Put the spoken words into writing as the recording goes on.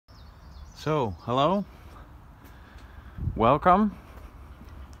So, hello, welcome.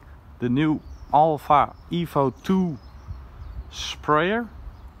 The new Alpha EVO 2 sprayer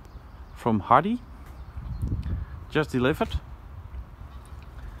from Hardi, just delivered.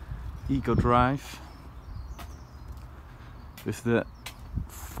 Eco drive with the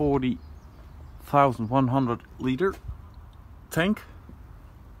 40,100 liter tank,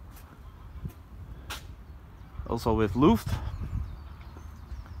 also with Luft.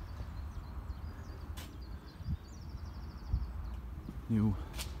 New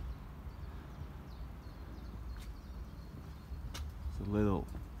the little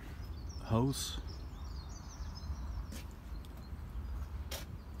hose,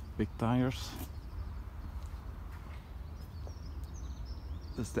 big tires.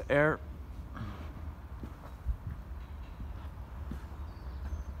 That's the air.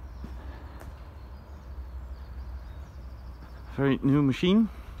 Very new machine,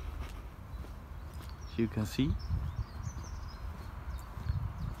 as you can see.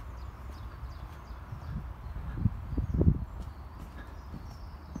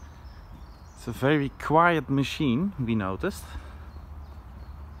 It's a very quiet machine, we noticed.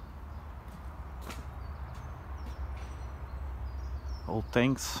 All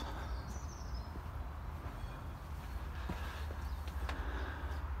tanks.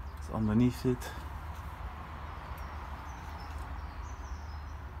 It's underneath it.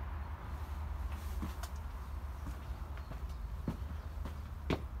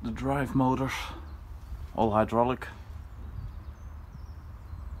 The drive motors, all hydraulic.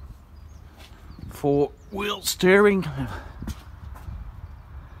 4-wheel steering.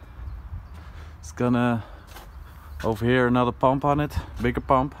 It's gonna over here another pump on it, bigger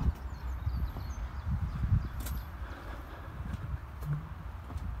pump.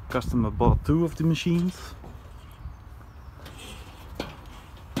 Customer bought 2 of the machines.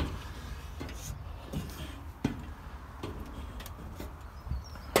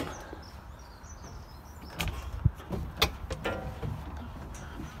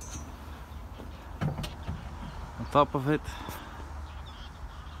 On top of it,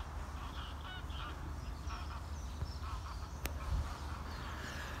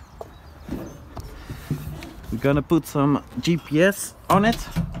 we're gonna put some GPS on it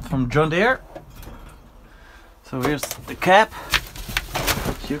from John Deere. So here's the cap,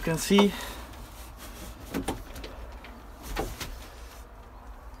 as you can see.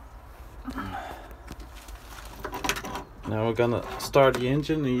 Now we're gonna start the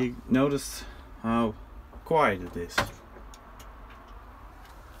engine, and you notice how quiet it is.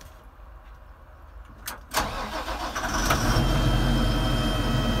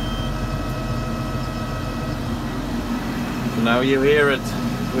 So now you hear it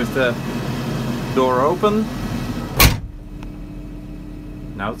with the door open.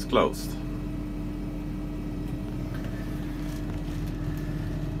 Now it's closed.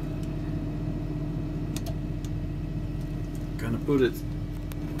 Gonna put it.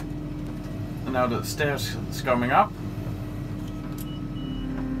 And now the stairs is coming up.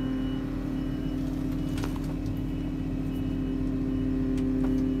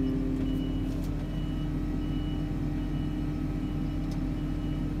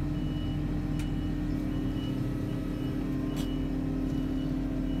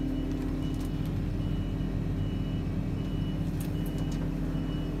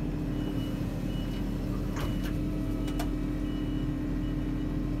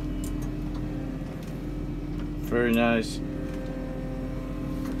 Very nice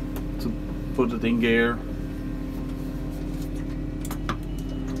to put it in gear.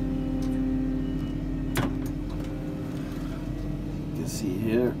 You can see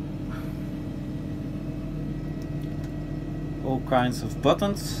here all kinds of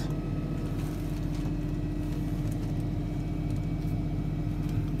buttons.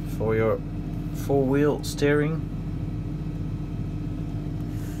 For your 4-wheel steering,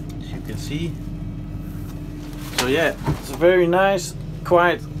 as you can see. So yeah, it's a very nice,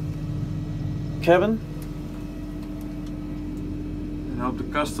 quiet cabin. I hope the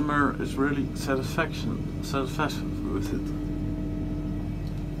customer is really satisfaction with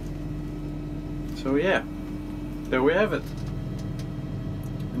it. So yeah, there we have it.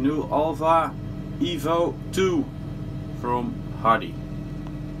 The new Alpha EVO 2 from Hardi.